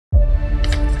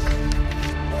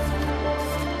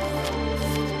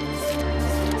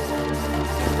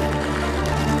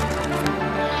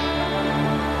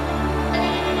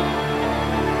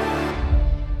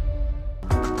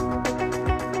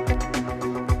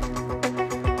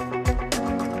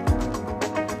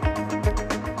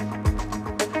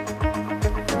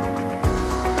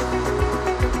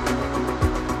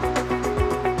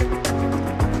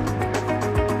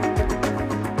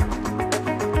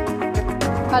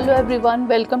Hello everyone,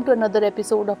 welcome to another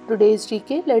episode of today's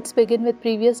GK. Let's begin with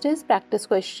previous day's practice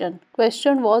question.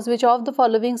 Question was, which of the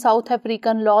following South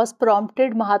African laws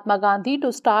prompted Mahatma Gandhi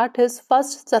to start his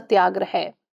first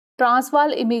satyagraha?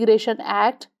 Transvaal Immigration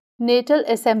Act, Natal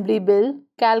Assembly Bill,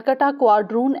 Calcutta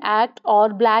Quadroon Act or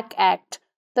Black Act?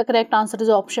 The correct answer is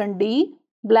option D,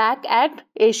 Black Act,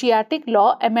 Asiatic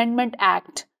Law Amendment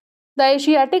Act. The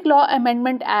Asiatic Law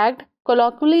Amendment Act,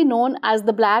 colloquially known as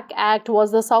the Black Act,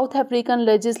 was the South African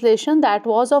legislation that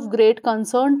was of great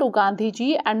concern to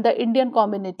Gandhiji and the Indian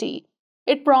community.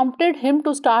 It prompted him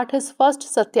to start his first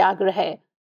satyagraha.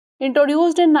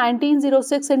 Introduced in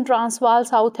 1906 in Transvaal,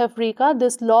 South Africa,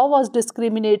 this law was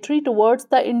discriminatory towards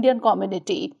the Indian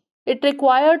community. It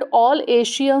required all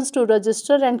Asians to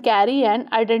register and carry an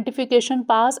identification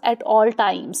pass at all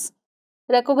times.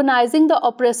 Recognizing the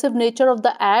oppressive nature of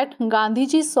the act,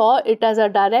 Gandhiji saw it as a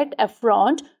direct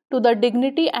affront to the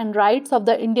dignity and rights of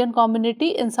the Indian community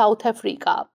in South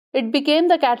Africa. It became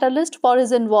the catalyst for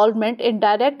his involvement in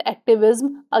direct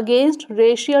activism against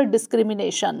racial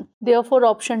discrimination. Therefore,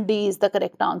 option D is the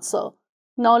correct answer.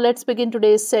 Now let's begin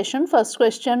today's session. First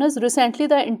question is, recently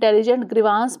the Intelligent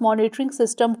Grievance Monitoring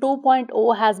System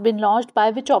 2.0 has been launched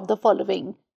by which of the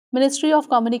following? Ministry of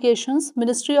Communications,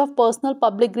 Ministry of Personal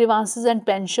Public Grievances and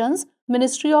Pensions,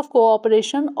 Ministry of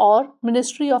Cooperation or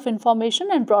Ministry of Information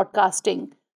and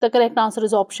Broadcasting. The correct answer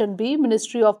is option B,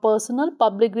 Ministry of Personal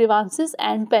Public Grievances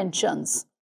and Pensions.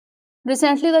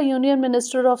 Recently, the Union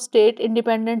Minister of State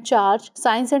Independent Charge,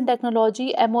 Science and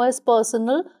Technology, MOS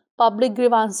Personal Public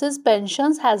Grievances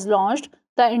Pensions has launched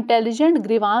the Intelligent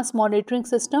Grievance Monitoring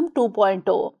System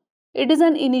 2.0. It is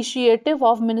an initiative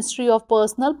of Ministry of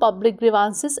Personal Public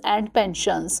Grievances and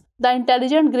Pensions. The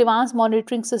Intelligent Grievance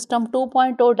Monitoring System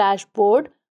 2.0 dashboard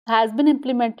has been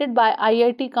implemented by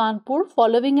IIT Kanpur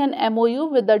following an MOU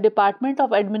with the Department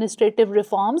of Administrative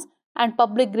Reforms and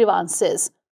Public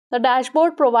Grievances. The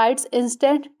dashboard provides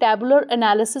instant tabular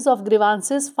analysis of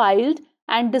grievances filed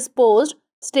and disposed,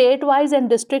 state-wise and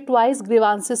district-wise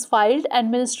grievances filed,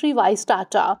 and ministry-wise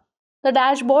data. The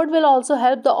dashboard will also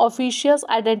help the officials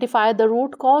identify the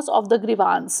root cause of the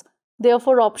grievance.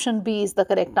 Therefore, option B is the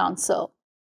correct answer.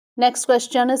 Next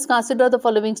question is, consider the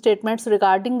following statements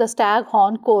regarding the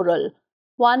staghorn coral.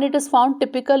 1. It is found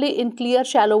typically in clear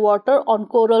shallow water on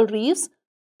coral reefs.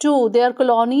 2. Their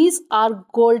colonies are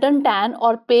golden tan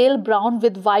or pale brown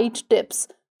with white tips.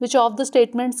 Which of the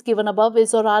statements given above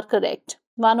is or are correct?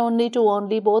 1 only, 2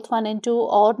 only, both 1 and 2,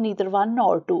 or neither 1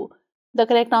 nor 2. The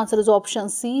correct answer is option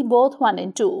C, both 1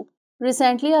 and 2.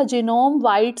 Recently, a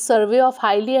genome-wide survey of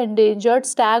highly endangered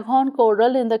staghorn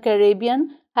coral in the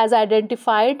Caribbean has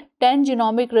identified 10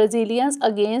 genomic resilience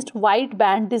against white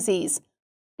band disease.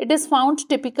 It is found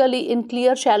typically in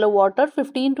clear shallow water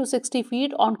 15 to 60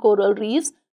 feet on coral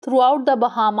reefs throughout the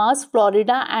Bahamas,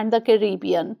 Florida and the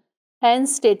Caribbean.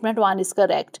 Hence, statement 1 is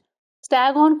correct.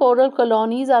 Staghorn coral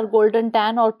colonies are golden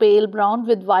tan or pale brown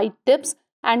with white tips,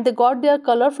 and they got their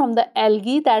color from the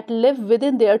algae that live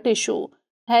within their tissue.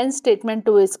 Hence, statement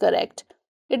 2 is correct.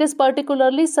 It is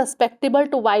particularly susceptible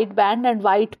to white band and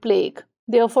white plague.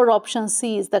 Therefore, option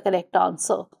C is the correct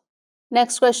answer.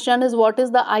 Next question is, what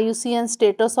is the IUCN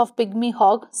status of pygmy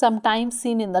hog sometimes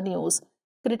seen in the news?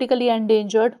 Critically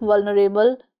endangered,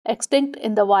 vulnerable, extinct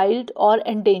in the wild, or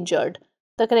endangered?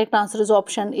 The correct answer is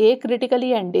option A,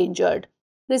 critically endangered.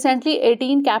 Recently,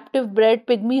 18 captive bred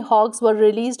pygmy hogs were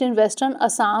released in western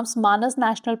Assam's Manas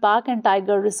National Park and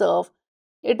Tiger Reserve.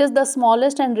 It is the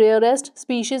smallest and rarest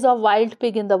species of wild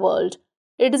pig in the world.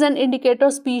 It is an indicator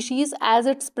species as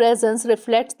its presence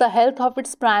reflects the health of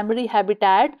its primary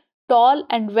habitat, tall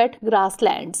and wet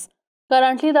grasslands.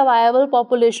 Currently, the viable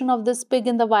population of this pig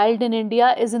in the wild in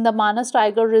India is in the Manas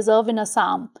Tiger Reserve in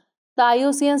Assam. The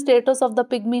IUCN status of the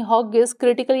pygmy hog is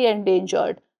critically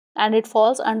endangered, and it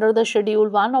falls under the Schedule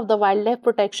 1 of the Wildlife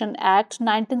Protection Act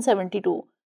 1972.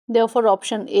 Therefore,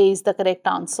 option A is the correct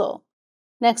answer.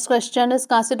 Next question is,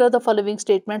 consider the following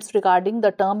statements regarding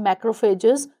the term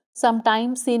macrophages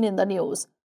sometimes seen in the news.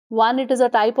 1. It is a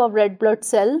type of red blood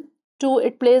cell. 2.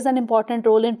 It plays an important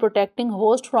role in protecting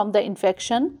host from the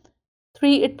infection.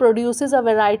 3. It produces a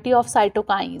variety of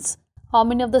cytokines. How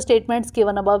many of the statements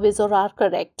given above is or are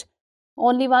correct?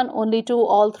 Only 1, only 2,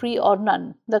 all 3, or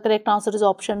none? The correct answer is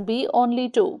option B, only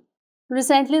 2.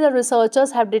 Recently, the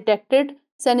researchers have detected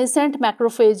senescent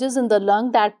macrophages in the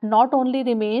lung that not only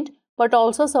remained but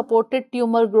also supported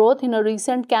tumor growth in a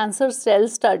recent cancer cell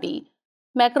study.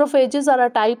 Macrophages are a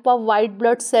type of white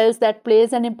blood cells that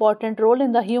plays an important role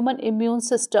in the human immune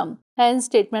system. Hence,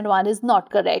 statement 1 is not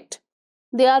correct.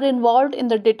 They are involved in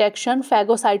the detection,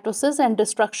 phagocytosis, and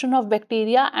destruction of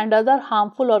bacteria and other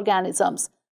harmful organisms.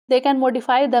 They can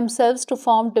modify themselves to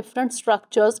form different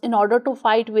structures in order to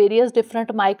fight various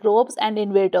different microbes and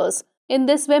invaders. In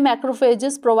this way,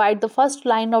 macrophages provide the first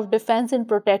line of defense in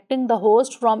protecting the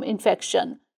host from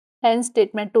infection. Hence,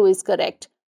 statement 2 is correct.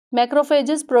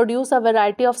 Macrophages produce a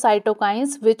variety of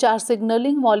cytokines, which are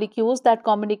signaling molecules that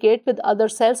communicate with other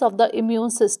cells of the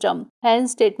immune system.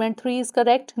 Hence, statement 3 is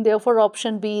correct. Therefore,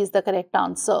 option B is the correct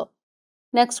answer.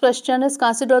 Next question is,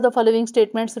 consider the following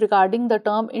statements regarding the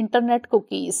term internet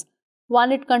cookies.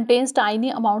 1. It contains tiny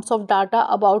amounts of data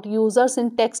about users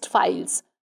in text files.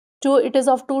 2. It is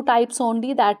of two types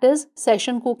only, that is,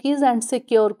 session cookies and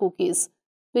secure cookies.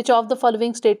 Which of the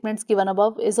following statements given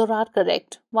above is or are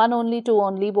correct? 1 only, 2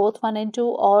 only, both 1 and 2,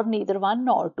 or neither 1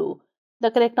 nor 2?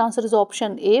 The correct answer is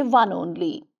option A, 1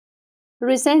 only.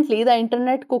 Recently, the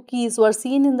internet cookies were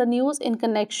seen in the news in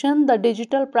connection the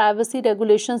digital privacy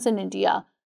regulations in India.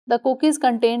 The cookies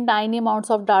contain tiny amounts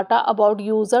of data about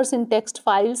users in text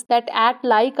files that act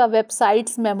like a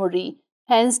website's memory.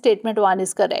 Hence, statement 1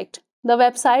 is correct. The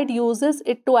website uses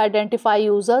it to identify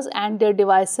users and their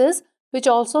devices, which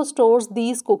also stores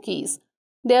these cookies.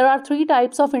 There are three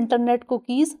types of internet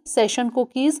cookies: session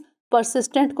cookies,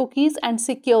 persistent cookies, and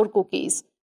secure cookies.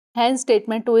 Hence,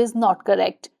 statement 2 is not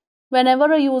correct.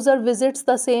 Whenever a user visits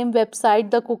the same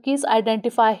website, the cookies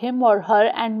identify him or her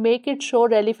and make it show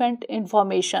relevant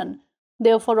information.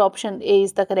 Therefore, option A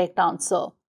is the correct answer.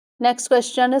 Next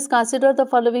question is, consider the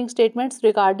following statements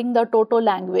regarding the Toto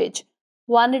language.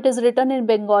 1. It is written in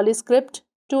Bengali script.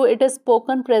 2. It is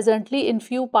spoken presently in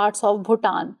few parts of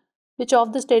Bhutan. Which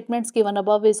of the statements given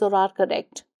above is or are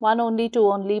correct? 1 only, 2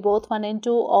 only, both 1 and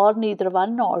 2, or neither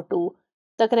 1 nor 2?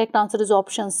 The correct answer is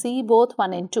option C, both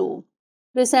 1 and 2.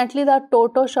 Recently, the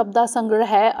Toto Shabda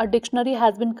Sangrah, a dictionary,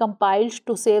 has been compiled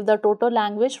to save the Toto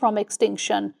language from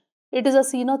extinction. It is a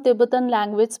Sino-Tibetan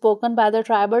language spoken by the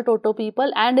tribal Toto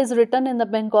people and is written in the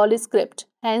Bengali script.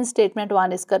 Hence, statement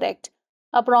 1 is correct.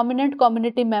 A prominent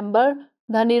community member,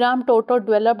 Natanicharum Toto,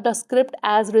 developed a script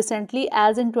as recently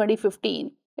as in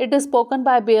 2015. It is spoken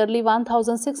by barely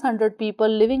 1,600 people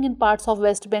living in parts of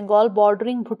West Bengal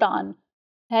bordering Bhutan.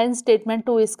 Hence, statement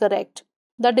 2 is correct.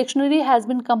 The dictionary has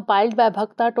been compiled by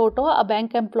Bhakta Toto, a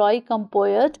bank employee cum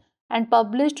poet, and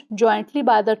published jointly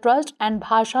by the Trust and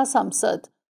Bhasha Samsad.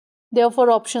 Therefore,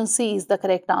 option C is the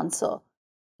correct answer.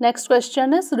 Next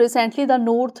question is, recently the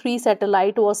Noor 3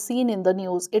 satellite was seen in the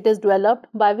news. It is developed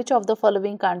by which of the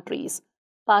following countries?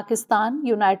 Pakistan,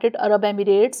 United Arab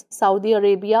Emirates, Saudi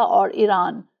Arabia, or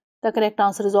Iran? The correct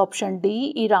answer is option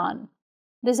D, Iran.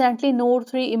 Recently, Noor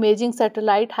 3 imaging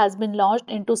satellite has been launched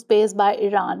into space by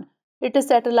Iran. It is a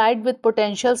satellite with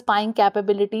potential spying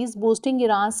capabilities, boosting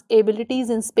Iran's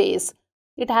abilities in space.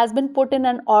 It has been put in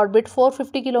an orbit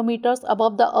 450 kilometers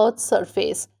above the Earth's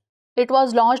surface. It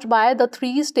was launched by the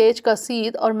 3-stage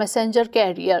𝐃𝐫𝐢𝐬𝐡 or messenger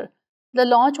carrier. The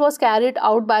launch was carried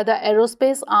out by the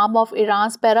aerospace arm of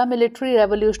Iran's paramilitary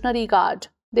Revolutionary Guard.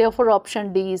 Therefore,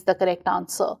 option D is the correct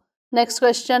answer. Next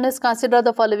question is, consider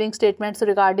the following statements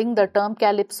regarding the term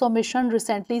CALIPSO mission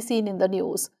recently seen in the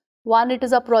news. 1. It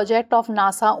is a project of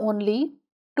NASA only.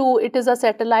 2. It is a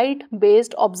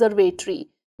satellite-based observatory.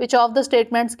 Which of the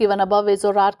statements given above is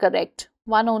or are correct?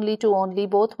 1 only, 2 only,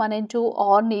 both 1 and 2,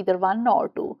 or neither 1 nor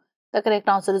 2? The correct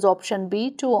answer is option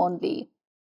B, 2 only.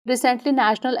 Recently,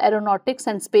 National Aeronautics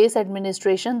and Space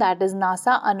Administration, that is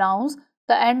NASA, announced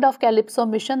the end of CALIPSO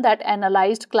mission that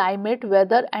analyzed climate,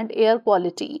 weather, and air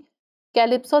quality.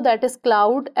 CALIPSO, that is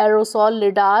Cloud, Aerosol,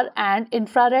 LIDAR, and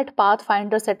Infrared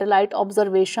Pathfinder satellite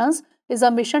observations, is a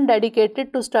mission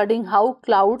dedicated to studying how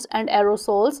clouds and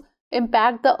aerosols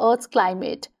impact the Earth's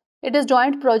climate. It is a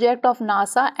joint project of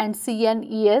NASA and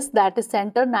CNES, that is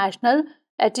Centre National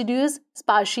Études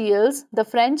Spatiales, the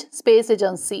French space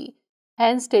agency.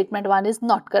 Hence, statement 1 is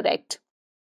not correct.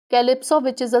 CALIPSO,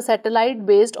 which is a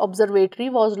satellite-based observatory,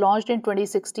 was launched in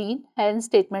 2016. Hence,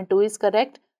 statement 2 is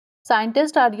correct.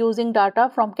 Scientists are using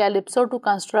data from CALIPSO to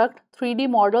construct 3D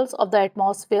models of the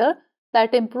atmosphere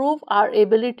that improve our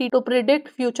ability to predict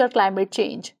future climate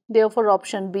change. Therefore,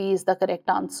 option B is the correct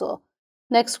answer.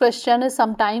 Next question is,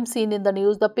 sometimes seen in the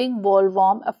news, the pink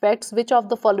bollworm affects which of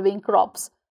the following crops?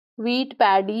 Wheat,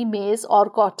 paddy, maize, or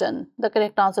cotton? The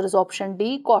correct answer is option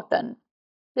D, cotton.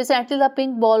 Recently, the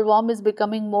pink bollworm is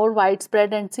becoming more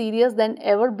widespread and serious than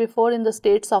ever before in the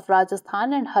states of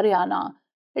Rajasthan and Haryana.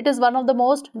 It is one of the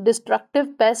most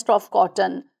destructive pests of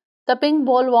cotton. The pink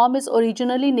bollworm is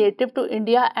originally native to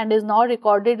India and is now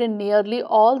recorded in nearly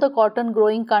all the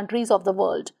cotton-growing countries of the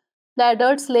world. The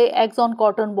adults lay eggs on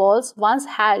cotton balls. Once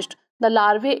hatched, the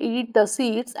larvae eat the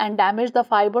seeds and damage the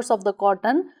fibers of the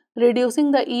cotton,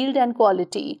 reducing the yield and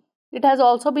quality. It has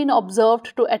also been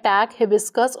observed to attack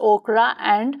hibiscus, okra,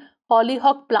 and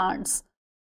hollyhock plants.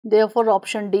 Therefore,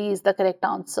 option D is the correct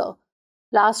answer.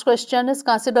 Last question is,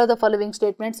 consider the following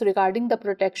statements regarding the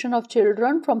protection of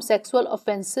children from sexual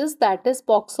offences, that is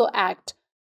POCSO Act.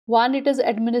 1. It is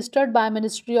administered by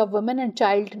Ministry of Women and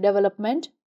Child Development.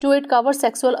 2. It covers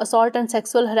sexual assault and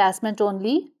sexual harassment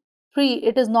only. 3.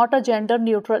 It is not a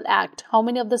gender-neutral act. How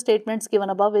many of the statements given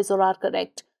above is or are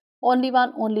correct? Only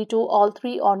 1, only 2, all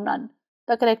 3 or none?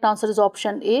 The correct answer is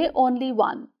option A, only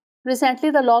 1. Recently,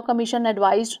 the Law Commission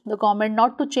advised the government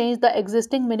not to change the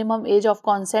existing minimum age of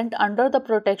consent under the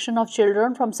Protection of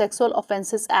Children from Sexual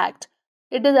Offences Act.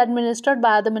 It is administered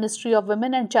by the Ministry of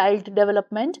Women and Child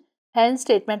Development. Hence,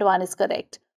 statement 1 is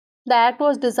correct. The act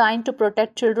was designed to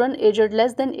protect children aged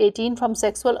less than 18 from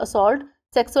sexual assault,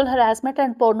 sexual harassment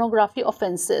and pornography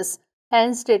offences.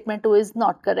 Hence, statement 2 is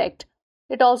not correct.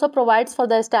 It also provides for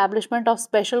the establishment of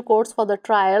special courts for the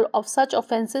trial of such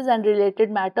offences and related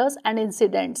matters and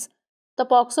incidents. The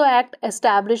POCSO Act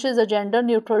establishes a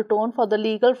gender-neutral tone for the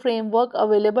legal framework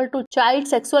available to child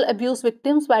sexual abuse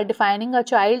victims by defining a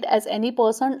child as any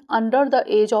person under the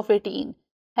age of 18.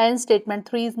 Hence, statement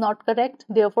 3 is not correct.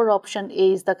 Therefore, option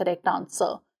A is the correct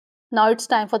answer. Now it's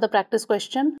time for the practice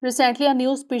question. Recently, a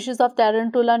new species of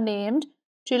tarantula named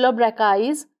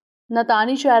Chilobrachys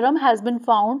Natanicharum has been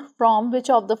found from which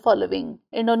of the following?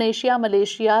 Indonesia,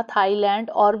 Malaysia, Thailand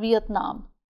or Vietnam?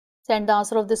 Send the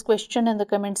answer of this question in the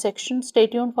comment section. Stay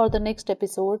tuned for the next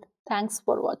episode. Thanks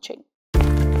for watching.